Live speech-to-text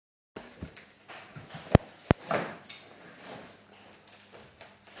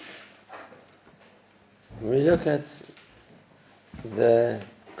When we look at the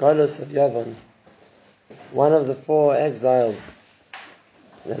Galus of Yavon, one of the 4 exiles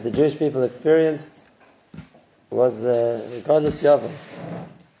that the Jewish people experienced was the Galus Yavon.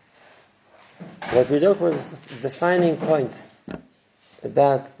 What we look was the defining point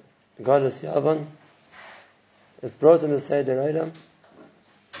about Galus Yavon. It's brought in the Seder Olam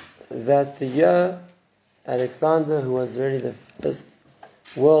that the year Alexander, who was really the first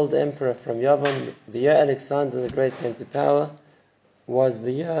world emperor from Yavon, the year Alexander the Great came to power, was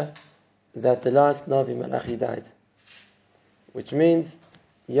the year that the last Navi Malachi died. Which means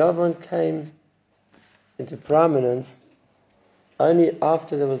Yavon came into prominence only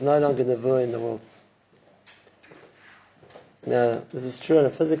after there was no longer Nevuah in the world. Now, this is true on a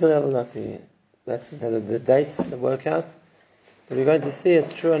physical level, that's the dates that work out, but we're going to see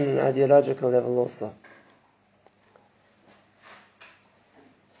it's true on an ideological level also.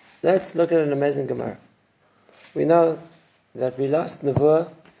 Let's look at an amazing Gemara. We know that we lost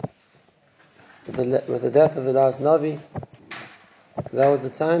Nevuah with the death of the last Navi. That was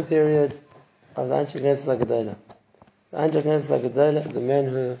the time period of the Anshe Knesset HaGedolah. The Anshe Knesset HaGedolah, the men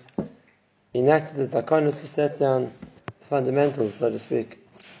who enacted the Takonos, who set down the fundamentals, so to speak,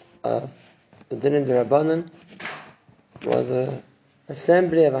 of the Dinim D'Rabbanan, was an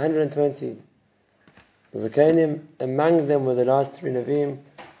assembly of 120 Zakanim. Among them were the last 3 Nevi'im,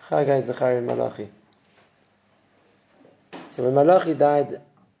 Chagai, Zechariah, and Malachi. So when Malachi died,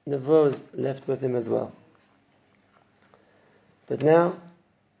 Nevuah was left with him as well. But now,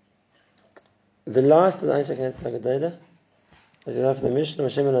 the last of the Anshe Knesset HaGedolah, as you know from the Mishnah,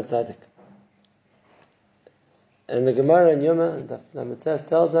 was Shimon HaTzadik. And the Gemara in Yoma, the Lametes,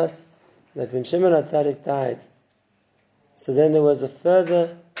 tells us that when Shimon HaTzadik died, so then there was a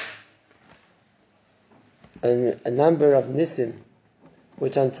further a number of Nisim,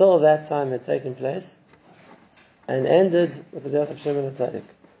 which until that time had taken place, and ended with the death of Shimon HaTzadik.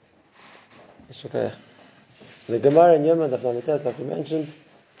 The Gemara in Yoma, the Lametes, like we mentioned,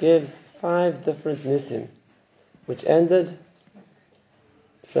 gives 5 different Nisim, which ended,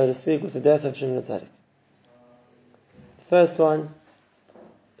 so to speak, with the death of Shimon HaTzadik. The first one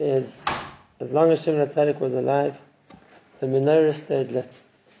is, as long as Shimon HaTzadik was alive, the menorah stayed lit.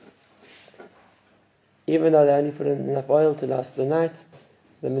 Even though they only put in enough oil to last the night,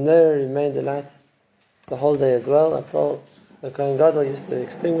 the menorah remained alight the whole day as well, until the Kohen Gadol used to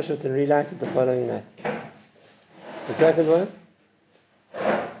extinguish it and relight it the following night. The second one,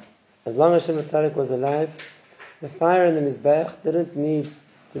 as long as Shimon HaTzadik was alive, the fire in the Mizbeach didn't need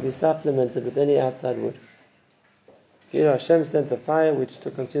to be supplemented with any outside wood. Here Hashem sent the fire which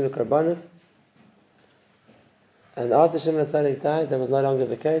to consume the Karbanos, and after Shimon HaTzadik died, that was no longer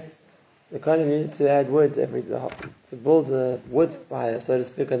the case. The Kohen needed to add wood to build a wood fire, so to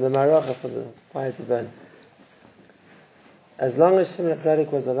speak, and the maracha for the fire to burn. As long as Shimon HaTzadik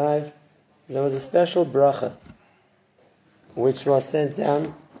was alive, there was a special bracha which was sent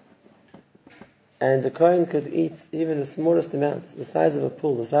down, and the Kohen could eat even the smallest amount, the size of a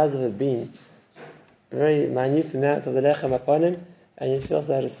pool, the size of a bean, a very minute amount of the lechem upon him, and he'd feel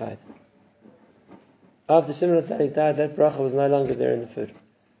satisfied. After Shimon HaTzadik died, that bracha was no longer there in the food.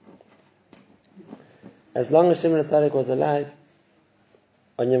 As long as Shimon HaTzadik was alive,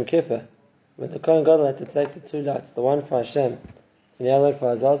 on Yom Kippur, when the Kohen Gadol had to take the 2 lots, the one for Hashem and the other one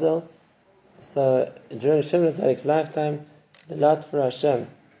for Azazel, so during Shimon HaTzadik's lifetime, the lot for Hashem,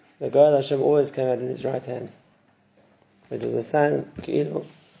 the God Hashem always came out in his right hand, which was a sign, Ki'ilu,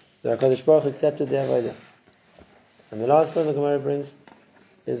 that HaKadosh Baruch Hu accepted the Avodah. And the last one the Gemara brings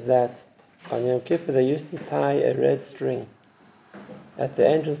is that on Yom Kippur they used to tie a red string at the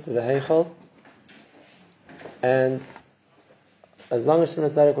entrance to the Heichal, and as long as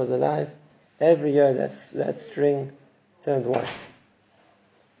Shimon HaTzadik was alive, every year that string turned white.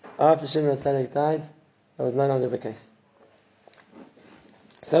 After Shimon HaTzadik died, that was no longer the case.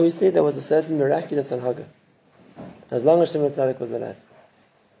 So we see there was a certain miraculous anhaga, as long as Shimon HaTzadik was alive.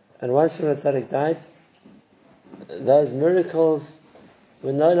 And once Shimon HaTzadik died, those miracles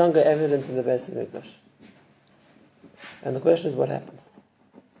were no longer evident in the Beis HaMikdash. And the question is, what happened?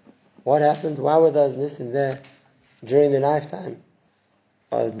 What happened? Why were those nisim there during the lifetime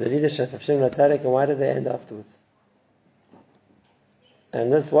of the leadership of Shimon HaTzadik, and why did they end afterwards?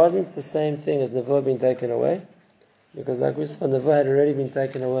 And this wasn't the same thing as Nevuah being taken away, because like we saw, Nevuah had already been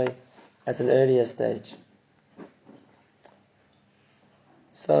taken away at an earlier stage.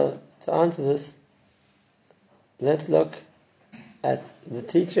 So, to answer this, let's look at the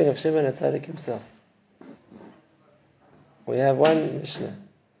teaching of Shimon HaTzadik himself. We have one Mishnah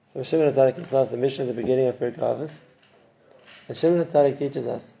from Shimon HaTzadik himself, the Mishnah at the beginning of Pirkei Avos. And Shimon HaTzadik teaches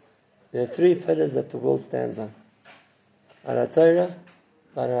us There are three pillars that the world stands on: Al Torah,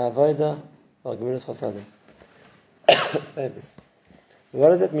 Al Avodah, Al Gemilas Chasadim. It's famous. What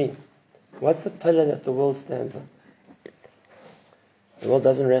does it mean? What's the pillar that the world stands on? The world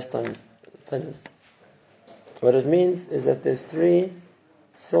doesn't rest on pillars. What it means is that there's three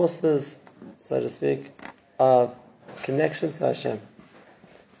sources, so to speak, of connection to Hashem.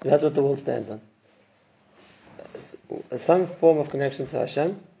 And that's what the world stands on. Some form of connection to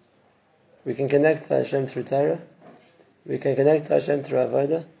Hashem. We can connect to Hashem through Torah. We can connect to Hashem through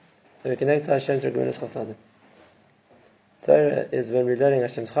Avodah. And we connect to Hashem through Gemilas Chasadim. Torah is when we're learning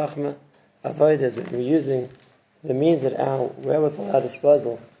Hashem's Chachma. Avodah is when we're using the means at our wherewithal, at our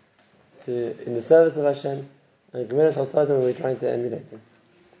disposal, in the service of Hashem. And Gemilas Chasadim when we're trying to emulate Him.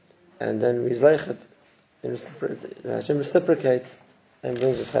 And then we zeichet, Hashem reciprocates and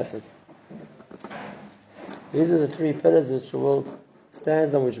brings us chesed. These are the three pillars which the world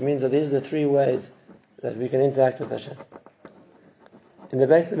stands on, which means that these are the three ways that we can interact with Hashem. In the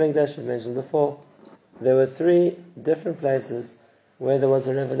Beis HaMikdash, we mentioned before, there were three different places where there was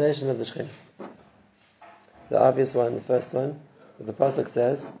a revelation of the Shekhinah. The obvious one, the first one, the Pasuk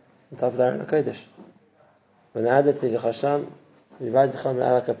says, on top of the Aron HaKodesh, when Adati l'chasham, libadcham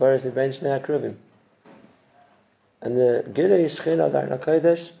l'ala kaparis l'bein shnei hakruvim. And the Gilui Shekhinah of the Aron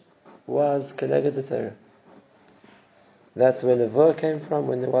HaKodesh was connected to Torah. That's where Nevuah came from,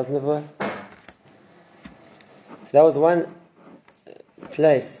 when there was Nevuah. So that was one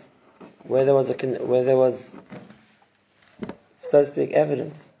place where there was, so to speak,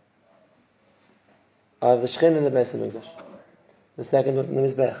 evidence of the Shekhinah in the Beis HaMikdash. The second was in the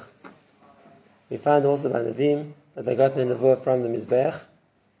Mizbeach. We found also by Nevi'im that they got the Nevuah from the Mizbeach.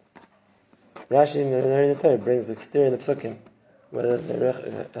 Rashi in the Torah brings the exterior in the Psukim, where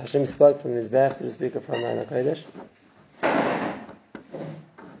Hashem spoke from the Mizbeach, so to speak, or from the Aron HaKodesh.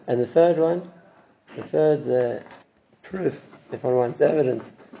 And the third proof, if one wants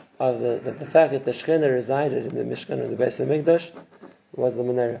evidence, of the fact that the Shekhinah resided in the Mishkan of the Beis HaMikdash was the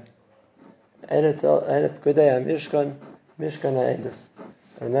menorah. Eretz Pekudei HaMishkan, Mishkan HaEdus.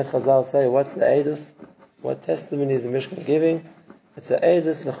 And that Chazal say, what's the Edus? What testimony is the Mishkan giving? It's an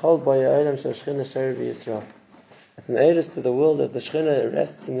Edus l'chol bo ya'olam shel Shekhinah shari b'Yisrael. It's an Edus to the world that the Shekhinah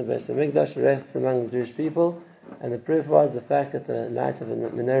rests in the Beis HaMikdash, rests among the Jewish people, and the proof was the fact that the light of the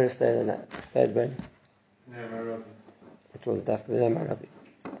menorah stayed burning. Which was Dafka B'nei Marabi.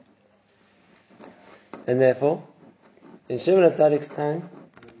 And therefore, in Shimon HaTzadik's time,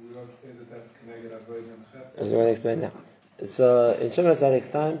 as we're going to explain now. So in Shimon HaTzadik's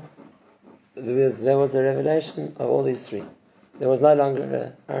time, there was a revelation of all these three. There was no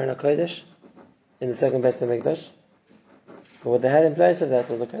longer Aron HaKodesh in the second Beis HaMikdash, but what they had in place of that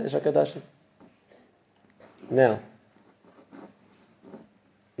was a Kodesh HaKodashim. Now,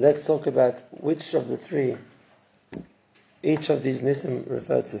 let's talk about which of the three each of these nisim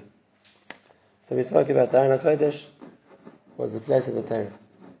referred to. So we spoke about the Aron HaKodesh was the place of the Torah.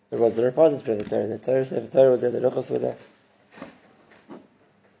 It was the repository of the Torah. The Torah said the Torah was there, the Ruchos were there.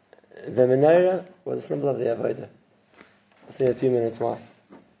 The menorah was a symbol of the Avodah. I'll see in a few minutes why.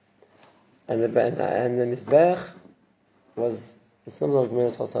 And the Mizbeach was the symbol of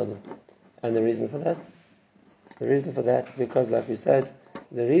Gemilas Chasadim. And the reason for that? The reason for that, because like we said,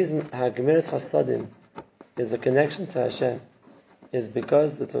 the reason how Gemilas Chasadim is a connection to Hashem is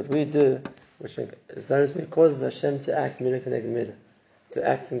because that's what we do, which so to speak causes Hashem to act midah k'neged midah, to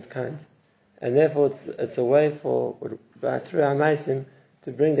act in kind. And therefore it's a way through our maisim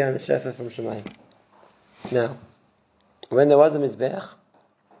to bring down the shefa from Shemayim. Now, when there was a Mizbeach,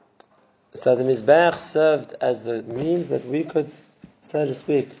 so the Mizbeach served as the means that we could, so to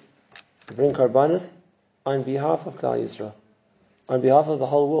speak, bring karbanos on behalf of Klal Yisrael, on behalf of the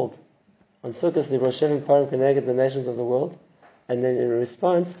whole world. On Sukkot, the Rosh Hashanah Parim connected the nations of the world, and then in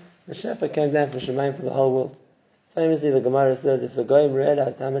response, the shefa came down from Shemayim for the whole world. Famously, the Gemara says, if the Goyim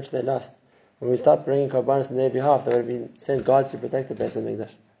realized how much they lost, when we stopped bringing karbanos on their behalf, they would have been sent guards to protect the Beis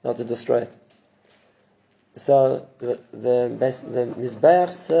HaMikdash, not to destroy it. So the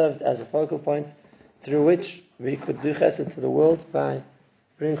Mizbeach served as a focal point through which we could do chesed to the world by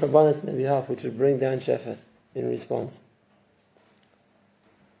bringing karbanos on their behalf, which would bring down shefa in response.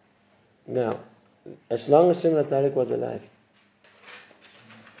 Now, as long as Shimon HaTzadik was alive,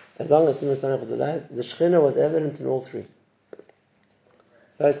 the Shekhinah was evident in all three.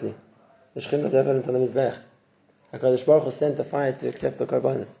 Firstly, the Shekhinah was evident on the Mizbeach. HaKadosh Baruch Hu sent the fire to accept the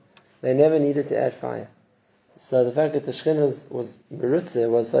karbanos. They never needed to add fire. So the fact that the Shekhinah was merutze,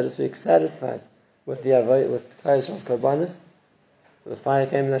 was so to speak satisfied with Klal Yisrael's karbanos, the fire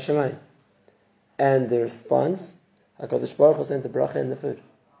came in Hashemayim. And the response, HaKadosh Baruch Hu sent the bracha in the food.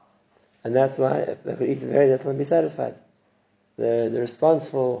 And that's why they could eat very little and be satisfied. The response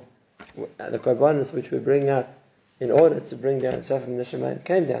for the korbanos which we bring up in order to bring down Shafim Neshamayim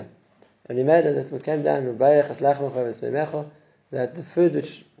came down. And he made it that came down that the food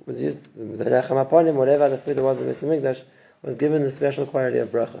which was used, the lechem aponim, whatever the food there was in the Beis Hamikdash, was given the special quality of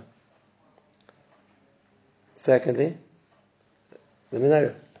bracha. Secondly, the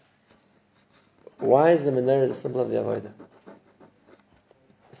menorah. Why is the menorah the symbol of the avodah?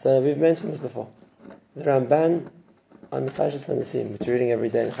 So we've mentioned this before. The Ramban on the Parshas HaNesim, which we're reading every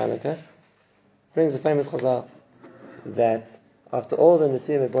day in Hanukkah, brings a famous chazal that after all the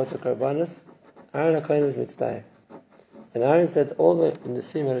Nesim had brought the korbanos, Aaron HaKohen was mitzvah. And Aaron said, all the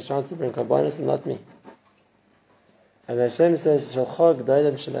Nesim had a chance to bring korbanos and not me. And Hashem says, Shalchog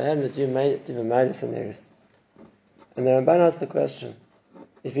doidem shalahem, that you made it even midas and eris. And the Ramban asked the question,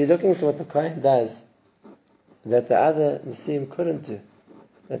 if you're looking to what the Kohen does, that the other Nesim couldn't do,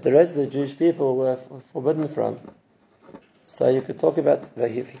 that the rest of the Jewish people were forbidden from, so you could talk about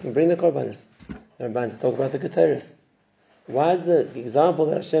that if you can bring the korbanos, the Ramban talk about the keteris. Why is the example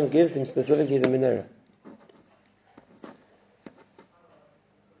that Hashem gives him specifically the menorah?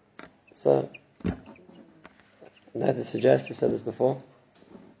 So, I'd like to suggest, we've said this before,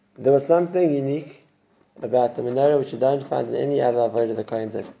 there was something unique about the menorah which you don't find in any other avodah the Kohen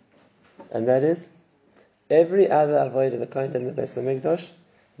did. And that is, every other avodah the Kohen did in the Beis Hamikdash,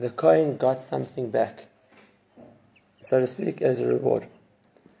 the Kohen got something back, so to speak, as a reward.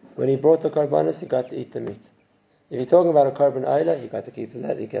 When he brought the korbanos, he got to eat the meat. If you're talking about a korban oila, he got to keep the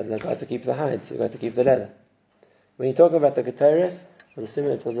leather, he got to keep the hides, he got to keep the leather. When you're talking about the keteris,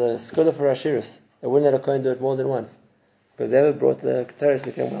 it was a scholar for Ashiris. They wouldn't let a Kohen do it more than once, because whoever brought the keteris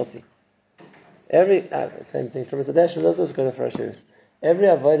became wealthy. Same thing from Zadesh was also a scholar for Ashiris. Every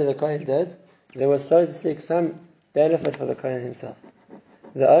avodah the Kohen did, there was, so to speak, some benefit for the Kohen himself.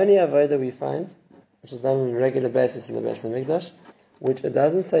 The only avodah we find, which is done on a regular basis in the Beis Hamikdash, which it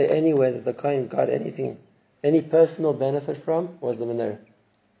doesn't say anywhere that the Kohen got anything, any personal benefit from, was the menorah.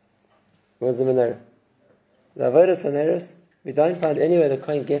 The avodah taneres, we don't find anywhere the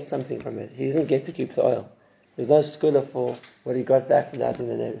Kohen gets something from it. He doesn't get to keep the oil. There's no skula for what he got back from lighting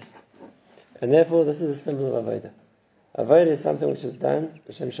the neres. And therefore, this is a symbol of avodah. Avodah is something which is done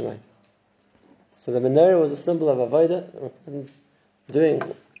b'shem shemayim. So the menorah was a symbol of avodah. A person's doing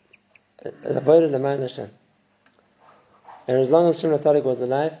avodah l'man Hashem. And as long as Shimon HaTzadik was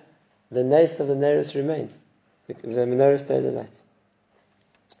alive, the nace of the neres remained. The menorah stayed alight.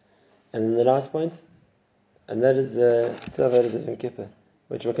 And then the last point, and that is the two avodas of Yom Kippur,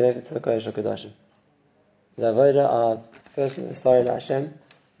 which were connected to the Kodesh HaKodashim. The avodah of, firstly, the Sorry Hashem,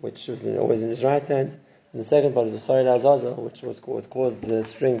 which was always in his right hand, and the second part is the Sorry Azazel, which caused the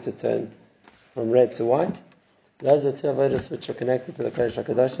string to turn from red to white. Those are two avodas which are connected to the Kodesh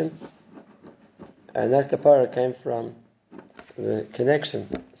HaKodashim, and that kapara came from the connection,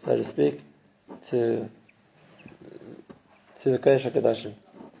 so to speak, to the Kodesh HaKodashim.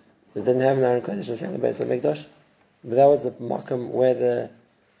 They didn't have an Aron Kodesh in the Beis Hamikdash, but that was the makam where the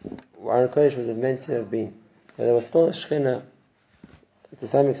Aron Kodesh was meant to have been. But there was still a Shechina, to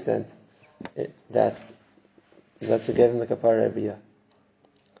some extent, that gave him the kapara every year.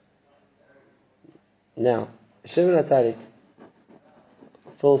 Now, Shimon HaTzadik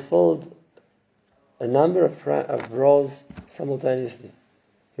fulfilled a number of roles simultaneously.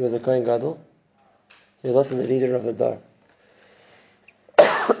 He was a Kohen Gadol. He was also the leader of the Dar.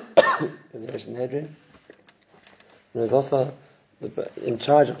 He was a Rosh Sanhedrin. He was also in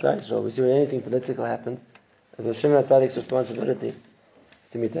charge of Klal Yisrael. We see when anything political happened, it was Shimon HaTzadik's responsibility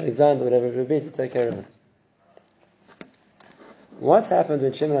to meet Alexander, whatever it would be, to take care of it. What happened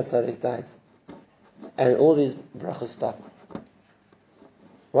when Shimon HaTzadik died and all these brachos stopped?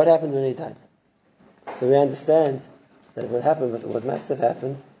 What happened when he died? So we understand that what must have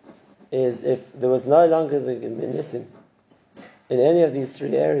happened is if there was no longer the Nisim in any of these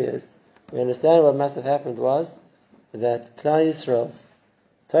three areas, we understand what must have happened was that Klal Yisrael's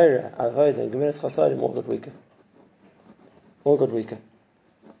Torah, Avodah, and Gemilas Chasadim all got weaker.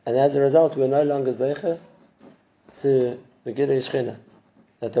 And as a result, we are no longer Zeicha to the Gilui Shechina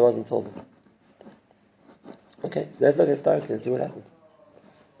that there was until then. Okay, so let's look historically and see what happened.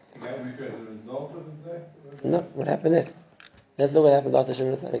 Got weaker as a result of his death? No, what happened next? Let's look what happened after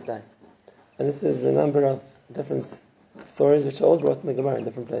Shimon HaTzadik died. And this is a number of different stories which are all brought in the Gemara in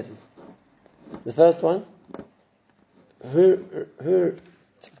different places. The first one, who took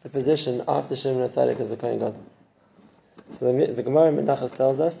the position after Shimon HaTzadik as a Kohen Gadol? So the Gemara in Menachos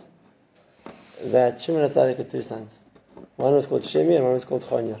tells us that Shimon HaTzadik had two sons. One was called Shimi and one was called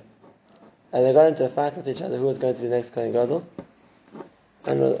Chonya. And they got into a fight with each other who was going to be the next Kohen Gadol.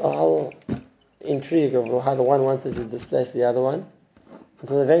 and a whole intrigue of how the one wanted to displace the other one,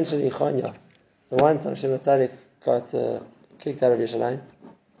 until eventually Chonya, the one from Shimon Tzadik, got kicked out of Yerushalayim.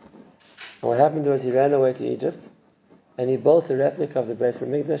 And what happened was he ran away to Egypt, and he built a replica of the Beis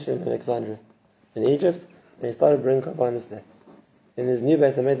HaMikdash in Alexandria, in Egypt, and he started bringing Korbanos there, in his new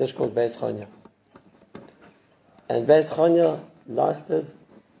Beis HaMikdash called Beis Chonya. And Beis Chonya lasted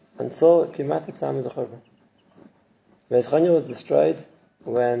until Kimat the time of the Churban. Beis Chonya was destroyed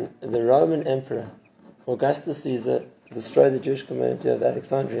when the Roman Emperor Augustus Caesar destroyed the Jewish community of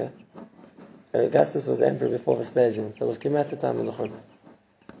Alexandria. Augustus was the emperor before Vespasian, so it was Kimat the time of the Churban.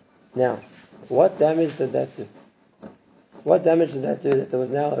 Now, what damage did that do? What damage did that do that there was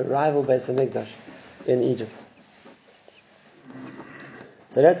now a rival Beis HaMikdash in Egypt?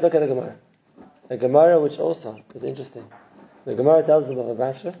 So let's look at a Gemara. A Gemara which also is interesting. The Gemara tells the Bava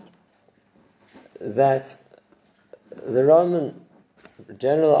Basra that the Roman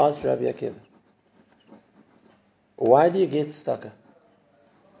general asked Rabbi Akiva, why do you get tzedakah?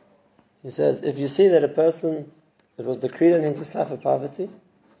 He says, if you see that a person, it was decreed on him to suffer poverty,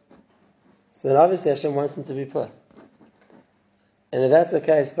 so then obviously Hashem wants him to be poor. And if that's the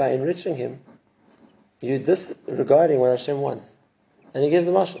case, by enriching him, you're disregarding what Hashem wants. And he gives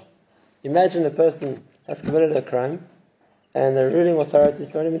a mashal. Imagine a person has committed a crime, and the ruling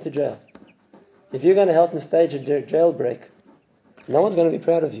authorities throw him into jail. If you're going to help him stage a jailbreak, no one's going to be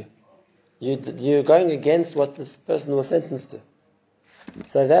proud of you. You're going against what this person was sentenced to.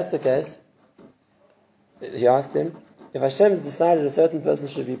 So if that's the case, he asked him, if Hashem decided a certain person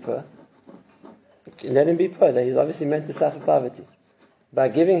should be poor, let him be poor. He's obviously meant to suffer poverty. By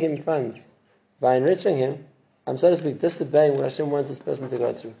giving him funds, by enriching him, I'm, so to speak, disobeying what Hashem wants this person to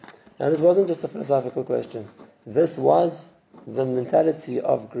go through. Now, this wasn't just a philosophical question. This was the mentality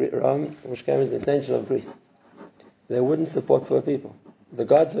of Rome, which came as an extension of Greece. They wouldn't support poor people. The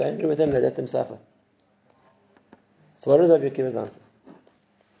gods were angry with them, they let them suffer. So what was Rabbi Akiva's answer?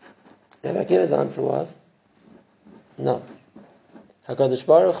 Rabbi Akiva's answer was, no. HaKadosh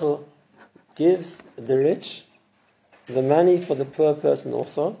Baruch Hu gives the rich the money for the poor person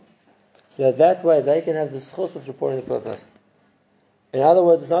also, so that way they can have the schus of supporting the poor person. In other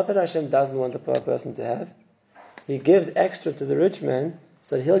words, it's not that Hashem doesn't want the poor person to have. He gives extra to the rich man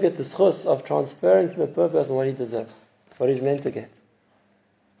so that he'll get the schus of transferring to the poor person what he deserves, what he's meant to get.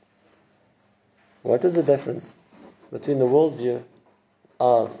 What is the difference between the worldview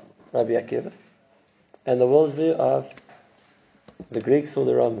of Rabbi Akiva and the worldview of the Greeks or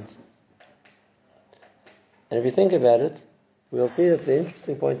the Romans? And if you think about it, we'll see that the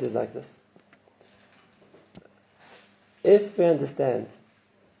interesting point is like this. If we understand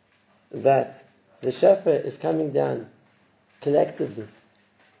that the Shefa is coming down collectively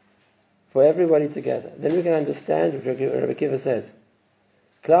for everybody together, then we can understand what Rabbi Akiva says.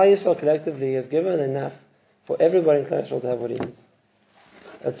 Klal Yisrael collectively is given enough for everybody in Klal Yisrael to have what he needs.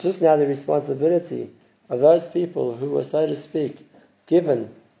 It's just now the responsibility of those people who were, so to speak,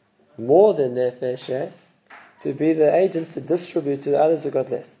 given more than their fair share to be the agents to distribute to the others who got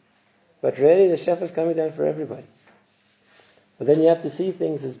less. But really the Shefa is coming down for everybody. But then you have to see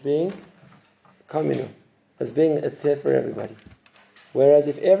things as being communal, as being it's there for everybody. Whereas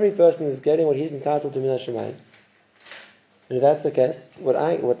if every person is getting what he's entitled to min hashemayim, and if that's the case, what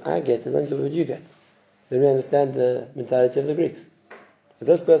I get is until what you get. Then we understand the mentality of the Greeks. If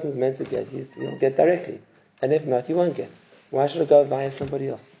this person is meant to get, he'll get directly. And if not, he won't get. Why should it go via somebody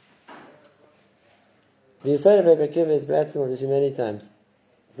else? The Yisod of Rabbi Akiva is B'atzim, we see many times.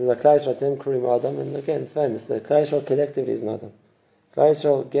 It says, Klal Yisrael Tem Kurim Adam, and again, it's famous. The Klal Yisrael collectively is an Adam. Klal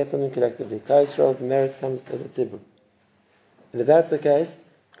Yisrael gets something collectively. Klal Yisrael's merit comes as a tzibur. And if that's the case,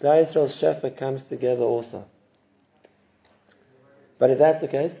 Klal Yisrael's shefa comes together also. But if that's the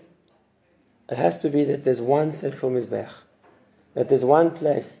case, it has to be that there's one central mizbeach, that there's one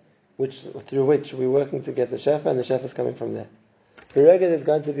place through which we're working to get the shefa, and the shefa is coming from there. The regular there's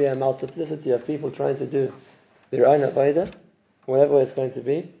going to be a multiplicity of people trying to do their own avodah, whatever it's going to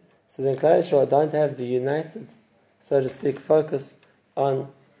be. So then Klal Yisrael don't have the united, so to speak, focus on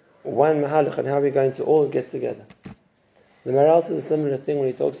one mahalach and how we're going to all get together. The Maharal says a similar thing when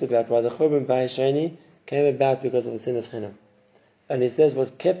he talks about why the Churban Bayis Sheni came about because of the Sinas Chinam. And he says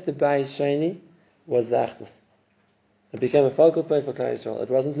what kept the Bayis Sheni was the Achdus. It became a focal point for Klal Yisrael. It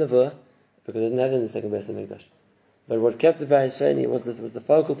wasn't Nevuah, because it didn't have it in the second Beis HaMikdash. But what kept the Bayis Sheni was the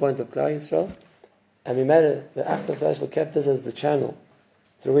focal point of Klal Yisrael, and we made it, the Achdus of Klal Yisrael kept us as the channel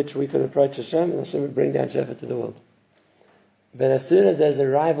through which we could approach Hashem, and Hashem would bring down Shefa to the world. But as soon as there's a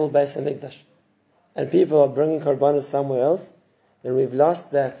rival Beis HaMikdash, and people are bringing Korbanos somewhere else, then we've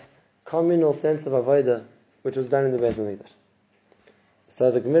lost that communal sense of avodah which was done in the Beis HaMikdash. So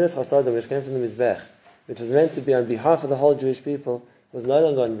the Gemilas Chasadim, which came from the Mizbech, which was meant to be on behalf of the whole Jewish people, was no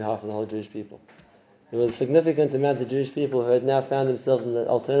longer on behalf of the whole Jewish people. There was a significant amount of Jewish people who had now found themselves in an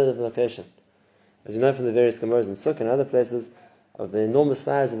alternative location. As you know from the various Gemaras in Sukkah and other places, of the enormous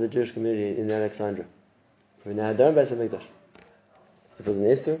size of the Jewish community in Alexandria. We now had their own Beis HaMikdash. It was an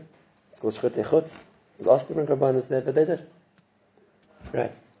Isur, it's called Shchutei Chutz. It was asked to bring Karbanos there, but they did.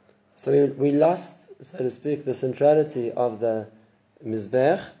 Right. So we lost, so to speak, the centrality of the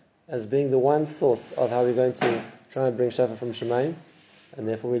Mizbech as being the one source of how we're going to try and bring Shafa from Shemayim, and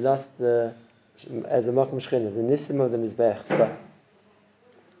therefore we lost as a Makom Shechina, the Nisim of the Mizbech stuff.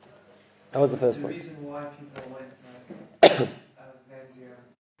 That was the first point. The reason why people went Alexandria.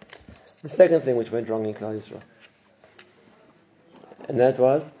 The second thing which went wrong in Klal Yisrael, and that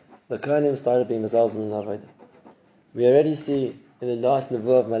was the Kohanim started being Mezalzel in Avodah. We already see in the last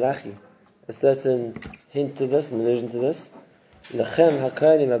Nevuah of Malachi a certain hint to this, an allusion to this. Lechem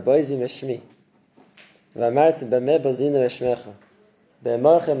haKohanim aboizim eshmi, v'amartim b'meh bozinu eshmecha,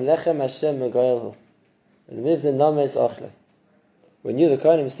 b'emarchem lechem Hashem megoyelhu, v'mivzin names achle. When you, the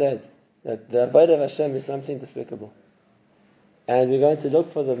Kohanim, said that the Avodah of Hashem is something despicable, and we're going to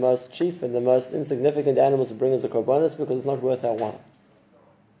look for the most cheap and the most insignificant animals to bring as a korbanos because it's not worth our while.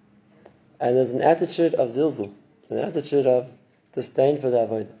 And there's an attitude of zilzul, an attitude of disdain for the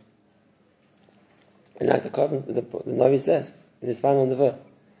avodah. And like the Navi says in his final nevuah,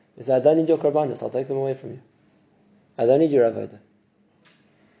 he says, I don't need your korbanos, I'll take them away from you. I don't need your avodah.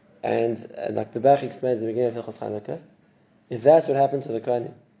 And like the Bach explains at the beginning of Hilchos Chanukah, if that's what happened to the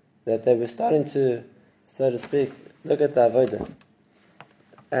Kohanim, that they were starting to, so to speak, look at the avodah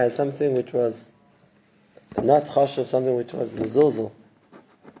as something which was not chashuv, something which was mezuzul,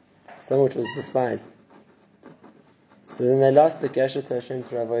 something which was despised. So then they lost the kesher to Hashem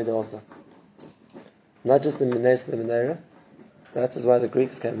through avodah also. Not just the Menes and the Menorah. That was why the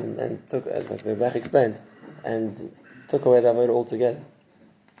Greeks came and took, like the Rebbe explained, and took away the avodah altogether.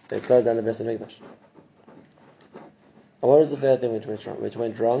 They closed down the Beis HaMikdash. And what is the third thing which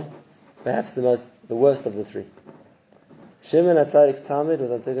went wrong? Perhaps the worst of the three. Shimon HaTzadik's Talmud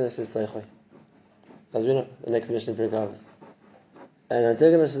was Antigonus Seichoi. As we know, the next mission in Pirkei. And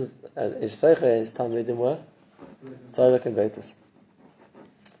Antigonus Seichoi, Talmudim were Tzadok and Beitus.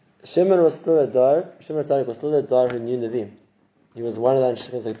 Shimon was still a dar. Shimon HaTzadik was still a dar who knew Nevi'im. He was one of the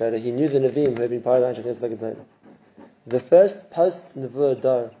Anshe Knesset Torah. He knew the Nevi'im who had been part of the Anshe Knesset Torah. The first post-Nevuah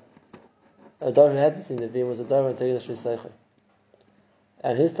dar, a dar who hadn't seen Nevi'im, was a dar of Antigonus Seichoi.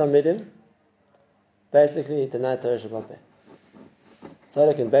 And his Talmudim basically denied Torah Shebaal Peh.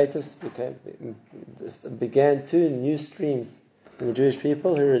 Tzadok and Beitus began two new streams in the Jewish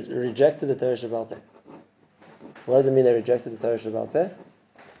people who rejected the Torah Shebaal Peh. What does it mean they rejected the Torah Shebaal Peh?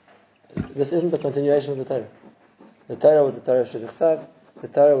 This isn't the continuation of the Torah. The Torah was the Torah Shebechsav. The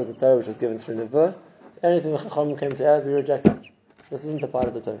Torah was the Torah which was given through Nevuah. Anything the Chachamim came to add, we rejected. This isn't a part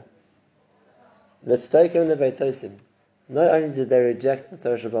of the Torah. The Tzedakah and the Beitosim, not only did they reject the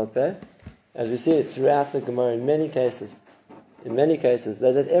Torah Shebaal Peh, as we see it throughout the Gemara in many cases,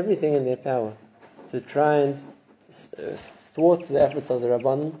 they did everything in their power to try and thwart the efforts of the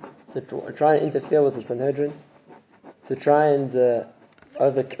Rabbanim, to try and interfere with the Sanhedrin, to try and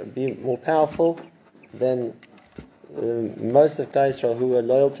be more powerful than most of Klal Yisrael who were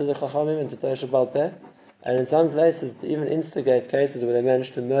loyal to the Chachamim and to Torah Shebaal Peh, and in some places to even instigate cases where they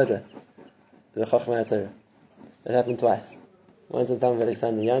managed to murder the Chachmei HaTorah. That happened twice. Once in the time of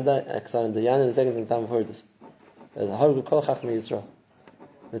Alexander Yan, and the second in the time of Horus. The Hargu Kol Chachmei Yisrael.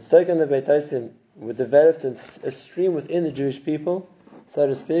 The Tzedakah and the Beitosim were developed in a stream within the Jewish people, so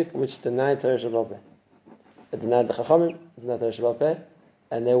to speak, which denied Torah Shebaal Peh. It denied the Chachamim, it denied Torah Shebaal Peh,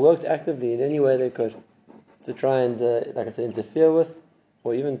 and they worked actively in any way they could to try and, like I said, interfere with,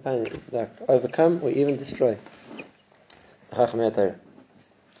 or even overcome, or even destroy the Chachmei HaTorah.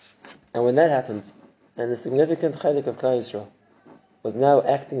 And when that happened, and the significant chalik of Klal Yisrael was now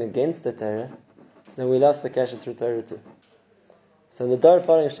acting against the Torah, so then we lost the kasher through Torah too. So in the dar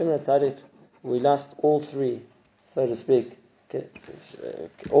following Shimon HaTzadik, we lost all three, so to speak,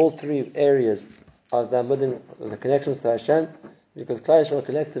 all three areas of the Amudim, the connections to Hashem, because Klal Yisrael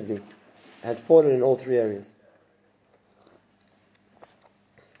collectively had fallen in all three areas.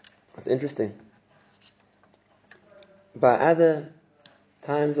 It's interesting. By other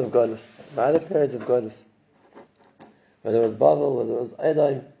times of Golus, by other periods of Golus, whether it was Bavel, whether it was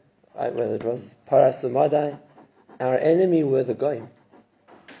Edom, whether it was Paras Umadai, our enemy were the Goyim.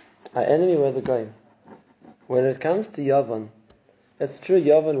 Our enemy were the Goyim. When it comes to Yavan, it's true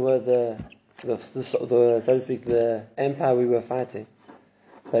Yavan were the so to speak, the empire we were fighting.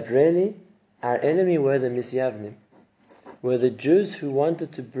 But really, our enemy were the Misyavnim. were the Jews who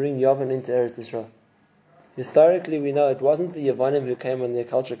wanted to bring Yavon into Eretz Yisrael. Historically, we know it wasn't the Yavanim who came on their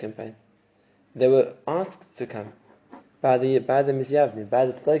culture campaign. They were asked to come by the Misyavnim, by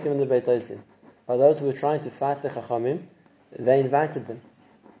the Tzadikim and the Beit Osim, by those who were trying to fight the Chachamim. They invited them.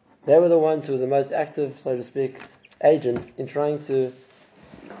 They were the ones who were the most active, so to speak, agents in trying to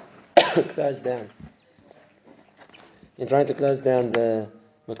close down the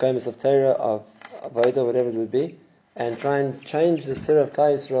Makomis of Torah, of Avodah, whatever it would be, and try and change the Sirah of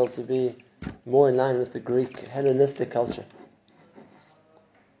Klal Yisrael to be more in line with the Greek Hellenistic culture.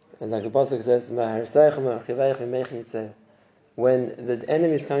 And like the Pasuk says, when the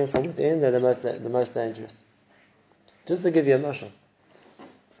enemy is coming from within, they're the most dangerous. Just to give you a mashal,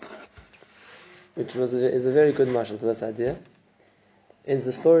 which is a very good mashal to this idea, is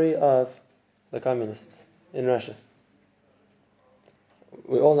the story of the communists in Russia.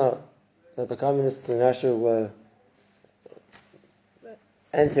 We all know that the communists in Russia were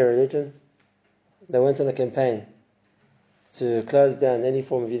anti-religion. They went on a campaign to close down any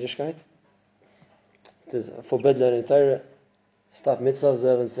form of Yiddishkeit, to forbid learning Torah, stop mitzvah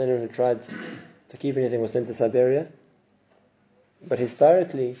observance. Anyone who tried to keep anything was sent to Siberia. But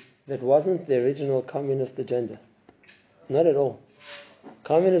historically, that wasn't the original communist agenda. Not at all.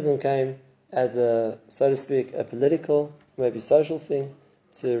 Communism came as a, so to speak, a political, maybe social thing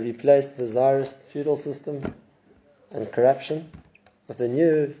to replace the Tsarist feudal system and corruption with a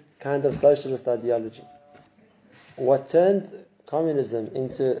new kind of socialist ideology. What turned communism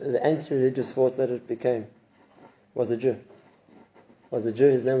into the anti-religious force that it became was a Jew.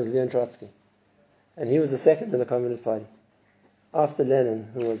 His name was Leon Trotsky. And he was the second in the Communist Party. After Lenin,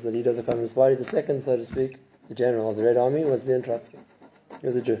 who was the leader of the Communist Party, the second, so to speak, the general of the Red Army, was Leon Trotsky. He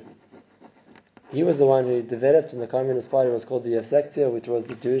was a Jew. He was the one who developed in the Communist Party what's called the Sektia, which was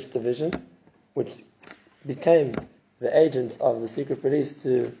the Jewish division, which became the agents of the secret police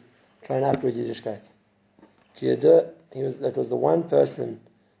to try and uproot Yiddishkeit. That was the one person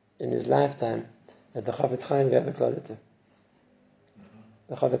in his lifetime that the Chafetz Chaim gave a klala to.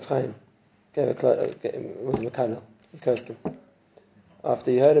 The Chafetz Chaim was Makalo. He cursed him.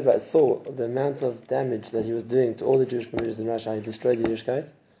 After he heard about Saul, the amount of damage that he was doing to all the Jewish communities in Russia, he destroyed Yiddishkeit.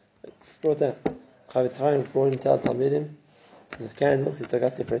 It's brought out. Chafetz Chaim brought him to Talmidim with candles. He took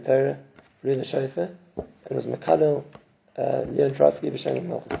out Sefer Torah, blew the shofar, and was Makalo Leon Trotsky b'Shem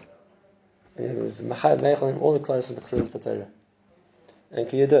Malchus. And it was Mechal all the clothes from the Chassidus Torah. And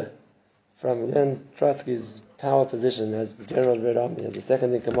Kiyudah, from Leon Trotsky's power position as the general of the Red Army, as the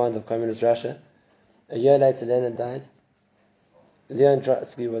second in command of Communist Russia, a year later Lenin died. Leon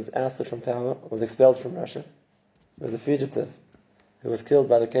Trotsky was ousted from power, was expelled from Russia. He was a fugitive who was killed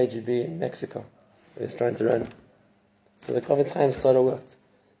by the KGB in Mexico. He was trying to run. So the Chafetz Chaim's klala worked.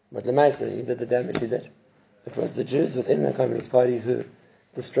 But Lemaisa, he did the damage he did. It was the Jews within the Communist Party who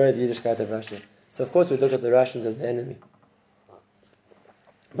destroyed the Yiddishkeit of Russia. So of course we look at the Russians as the enemy.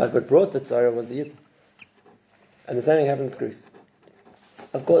 But what brought the Tsar was the Yid. And the same thing happened with Greece.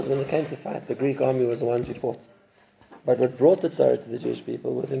 Of course, when it came to fight, the Greek army was the ones who fought. But what brought the Tsar to the Jewish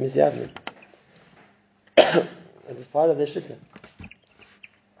people were the Misyavnim. And it's part of their shittim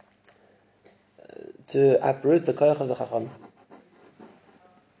to uproot the koyach of the Chacham.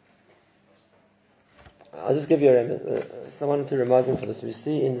 I'll just give you someone or two remazim for this. We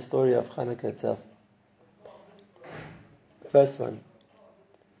see in the story of Hanukkah itself. First one,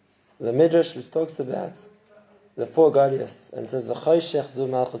 the Midrash which talks about the four Goliaths and says V'choshech zu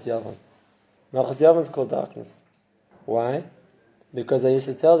Malchus Yavon. Malchus Yavon is called darkness. Why? Because they used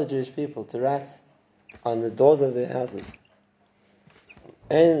to tell the Jewish people to write on the doors of their houses,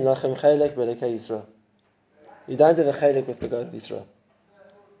 Ein lachem chelek b'elokei Yisrael. You don't have a chelek with the God of Israel.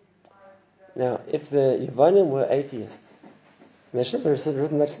 Now, if the Yevanim were atheists, they should have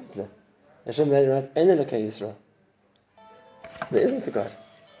written much simpler. They should have written Ein Elokei Yisrael. There isn't a God.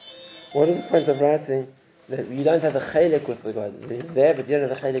 What is the point of writing that you don't have a chelek with the God? He's there, but you don't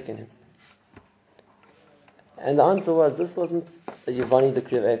have a chelek in him. And the answer was, this wasn't a Yevani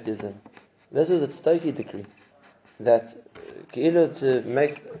decree of atheism. This was a Tztoki decree. That, to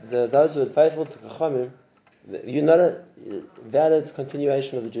make those who are faithful to Chachamim, you're not a valid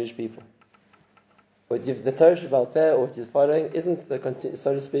continuation of the Jewish people. But the Torah Sheba'al Peh, or what you're following, isn't,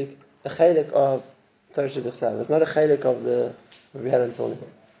 so to speak, a chelek of Torah Shebichsav. It's not a chelek of what we had until now.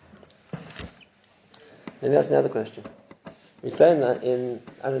 Let me ask another question. We say in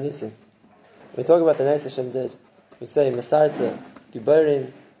Anonissim, we talk about the Neis Hashem did. We say Masarta,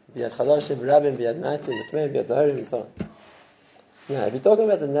 Giborim, Biyad Chaloshim, Rabbim, Biyad Matim, B'tmeim, Biyad Daharim, and so on. Now, if you're talking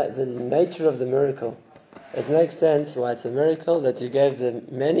about the nature of the miracle, it makes sense why it's a miracle that you gave the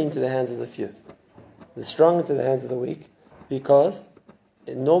many into the hands of the few, the strong into the hands of the weak, Because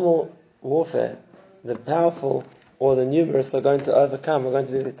in normal warfare, the powerful or the numerous are going to overcome, are going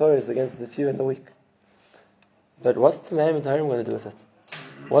to be victorious against the few and the weak. But what's Tmeim and Taharim going to do with it?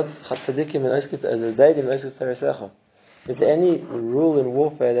 What's Chatzadikim and Oskit as Zaydim and Oskit Tarasecha? Is there any rule in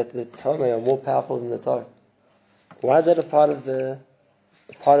warfare that the Tamei are more powerful than the Torah? Why is that a part of the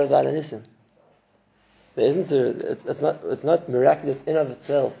Ananism? There isn't it's not miraculous in of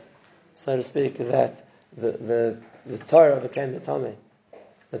itself, so to speak, that the Torah overcame the Tamei,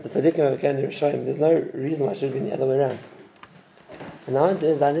 that the Tzaddikim overcame the Rishayim. There's no reason why it should be the other way around. And the answer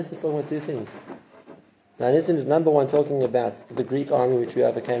is the Ananism is talking about two things. The Ananism is number one talking about the Greek army which we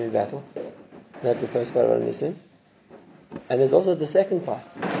overcame in battle. That's the first part of Ananism. And there's also the second part,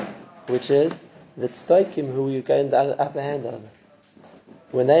 which is the Tzaddikim who we gained the upper hand over.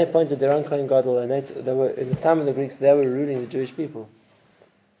 When they appointed their own Kohen Gadol, and they were in the time of the Greeks, they were ruling the Jewish people.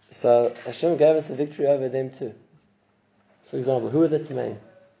 So Hashem gave us a victory over them too. For example, who are the Tmeim?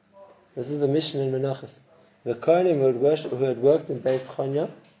 This is the mission in Menachos. The Kohanim who had worked in Beis Chonya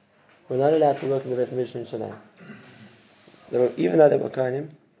were not allowed to work in the Beis Hamikdash in Shalayim. Even though they were Kohanim,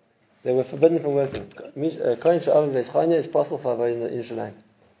 they were forbidden from working. Kohen Sha'av Beis Chonya is possible for avoid in Shalayim.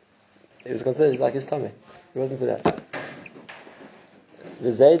 It was considered like his tummy. He wasn't allowed. The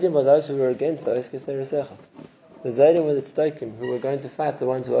Zaydim were those who were against the Oskis Teresecha. The Zaydim were the Tzaddikim who were going to fight the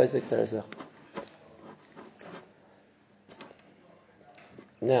ones who were Oskis Teresecha.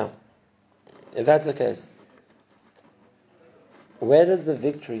 Now, if that's the case, where did the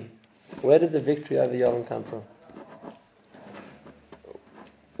victory over Yavin come from?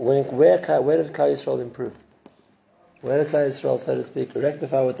 Where did Klal Yisrael improve? Where did Klal Yisrael, so to speak,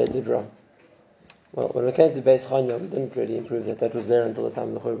 rectify what they did wrong? Well, when it came to Beis Chonya, we didn't really improve that. That was there until the time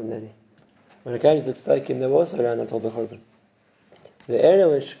of the Churban Neri. When it came to the Tzaddikim, they were also around until the Churban. The area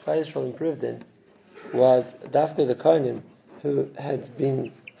which Klal Yisrael improved in was Dafka the Kohanim, who had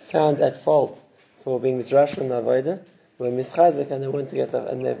been found at fault for being Mizrash and Avodah, were Mischazek and they went to get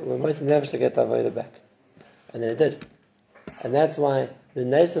and they were most never to get the Avodah back. And they did. And that's why the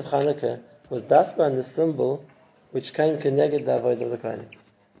Nes of Chanukah was Dafka on the symbol which came connected the Avodah of the Kohanim.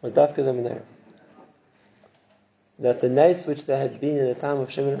 Was Dafka the Menorah. That the Nes which they had been in the time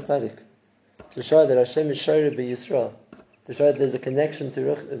of Shimon HaTzadik, to show that Hashem is Shoreh b'Yisrael, to show that there's a connection to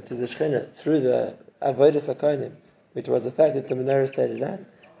the Shekhinah through the Avodah HaKohanim, which was the fact that the Menorah stayed at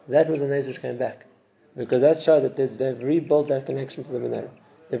that was the Nes which came back. Because that showed that they've rebuilt that connection to the Menorah.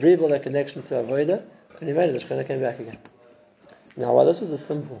 They've rebuilt that connection to Avodah, and eventually the Shekhinah came back again. Now, while this was a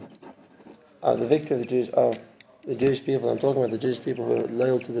symbol of the victory of the Jewish people, I'm talking about the Jewish people who were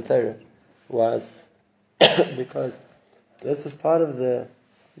loyal to the Torah, was because this was part of the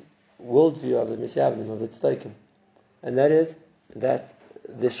worldview of the Misyavnim, of the Tzaddikim. And that is that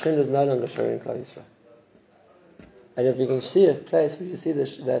the Shekhinah is no longer showing Klal Yisrael. And if you can see a place where you see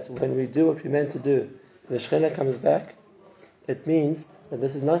that when we do what we meant to do, the Shekhinah comes back, it means that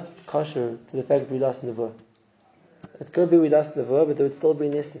this is not kosher to the fact that we lost Nevuah. It could be we lost Nevuah, but there would still be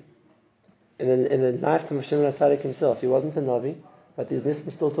Nisim. In the lifetime of Shimon HaTzadik himself, he wasn't a Navi, but these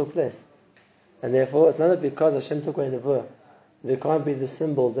Nisim still took place. And therefore, it's not that because Hashem took away Nevuah, there can't be the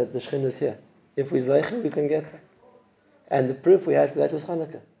symbols that the Shekhinah is here. If we Zeichen, we can get that. And the proof we had for that was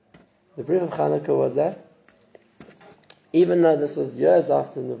Chanukah. The proof of Chanukah was that even though this was years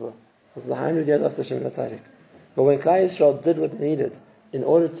after Nevuah, this was 100 years after Shimon HaTzadik, but when Klal Yisrael did what they needed in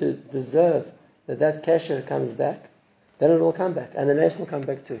order to deserve that Kesher comes back, then it will come back, and the nation will come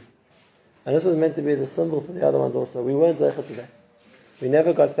back too. And this was meant to be the symbol for the other ones also. We weren't Zeicha to that. We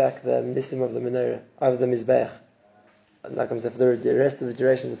never got back the Nisim of the Menorah, of the Mizbeach, like I'm saying, for the rest of the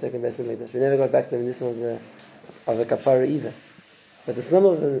duration of the second Beis Hamikdash. We never got back the Nisim of the Kapara either. But the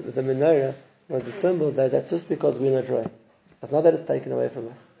symbol of the Menorah was the symbol that's just because we're not Roy. It's not that it's taken away from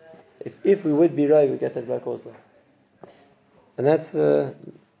us. If we would be Roy, we get that back also. And that's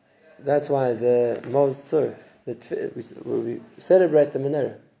why the Mos Tzur, we celebrate the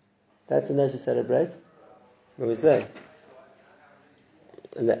Menorah. That's the night we celebrate. When we say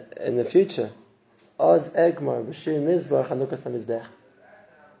in the future, Oz Egmar B'Shir Mizbar Chanukas HaMizbech.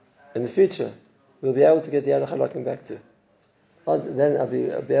 In the future, we'll be able to get the other Chalakim back to. Then I'll be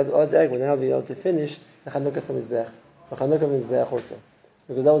able. Oz Egmar. Then I'll be able to finish the Chanukas HaMizbech, the Chanukah Mizbech also,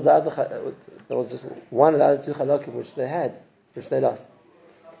 because that was the other. That was just one of the other two Chalakim which they had, which they lost.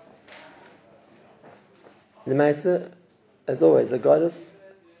 The Maisa, as always, the goddess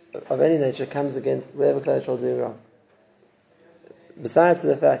of any nature comes against whatever Klal Yisrael doing wrong. Besides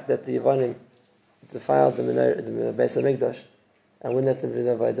the fact that the Yevonim defiled the Beis Hamikdash and wouldn't let them do the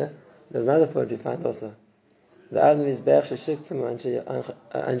Avodah, there's another point we find also. The Adam Mizbech Sheshiktum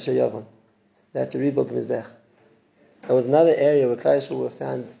Anshe Yavon. They had to rebuild the Mizbech. There was another area where Klal Yisrael were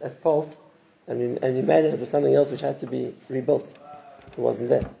found at fault, and we made it was something else which had to be rebuilt. It wasn't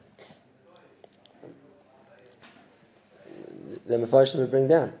there. The Mefarshim would bring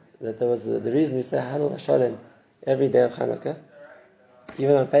down that there was the reason we say Halal HaShalom every day of Hanukkah.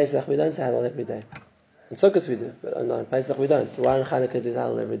 Even on Pesach we don't say Halal every day. On Sukkot we do, but on Pesach we don't. So why on Hanukkah do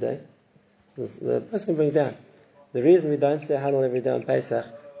Halal every day? The person can bring down. The reason we don't say Halal every day on Pesach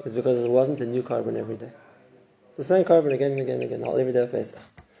is because it wasn't a new carbon every day. It's the same carbon again and again and again, Halal every day of Pesach.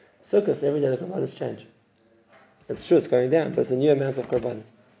 Sukkot, every day the Karbanos change. It's true, it's going down, but it's a new amount of Karbanos.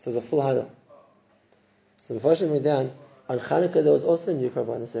 So it's a full Halal. So the Mefarshim bring down, on Hanukkah there was also new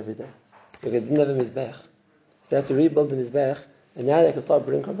Karbanos every day. Because they didn't have a Mizbech. So they had to rebuild the Mizbech, and now they could start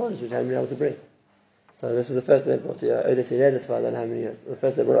bringing Karbanos, which they hadn't been able to bring. So this was the first they brought Odes Yeredus for I don't know how many years. The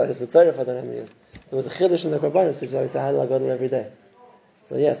first they brought Odes Mitzorah for I don't know how many years. There was a Chiddush in the Karbanos, which is always a Halal Gadol every day.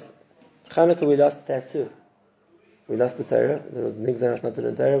 So yes, Hanukkah we lost that too. We lost the Torah. There was Nigzaras not to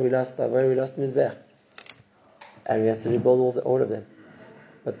the Torah. We lost the Avon. We lost the Mizbech, and we had to rebuild all of them.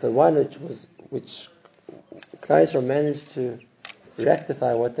 But the one which Klal Yisrael managed to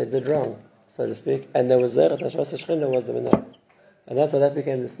rectify what they did wrong, so to speak, and there was Zerach Hashras Shechina was the menorah, and that's why that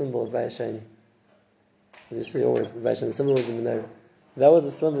became the symbol of Vayasheni. As you see always, the symbol was the menorah. That was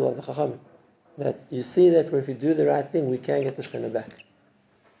the symbol of the Chachamim. That you see that if you do the right thing, we can get the Shechina back.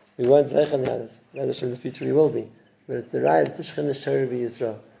 We won't Zeich on the others. In the future we will be. But it's the right for Shechina Shari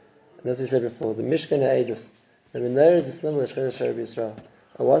Yisrael. And as we said before, the Mishkan Ha'edus. The menorah is the symbol of Shechina Shari Yisrael.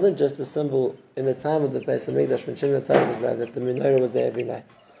 It wasn't just the symbol in the time of the Beis HaMikdash when Shimon Tzaddik was alive that the menorah was there every night.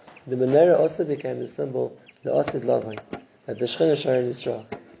 The menorah also became the symbol, the Osid Lavon, that the Shechina Shari Yisrael.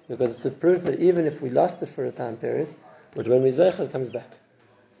 Because it's a proof that even if we lost it for a time period, but when we Zeicha it comes back.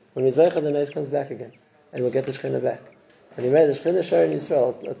 When we Zeicha the Nes comes back again. And we'll get the Shechina back. And he made the Shechina Shari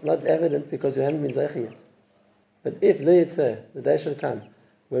Yisrael. It's not evident because you haven't been Zeicha yet. But if Liyitzeh, the day shall come,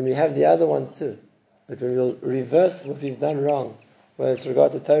 when we have the other ones too, that we will reverse what we've done wrong, whether it's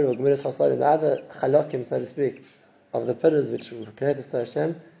regard to Torah, Gemilas Chasadim, the other chalakim, so to speak, of the pillars which will connect us to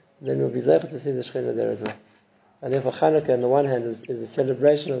Hashem, then we'll be zeicha to see the Shechina there as well. And therefore Hanukkah, on the one hand, is a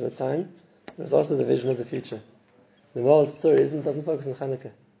celebration of the time, but it's also the vision of the future. The Mahal's Tzur doesn't focus on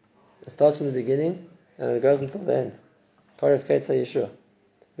Hanukkah. It starts from the beginning and it goes until the end. Karev Keitza Yeshua.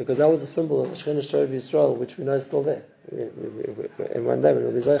 Because that was a symbol of the Shechina Shari Yisrael, which we know is still there. And one day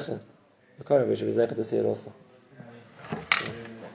we'll be zeicha. The Karev, we should be zeicha to see it also.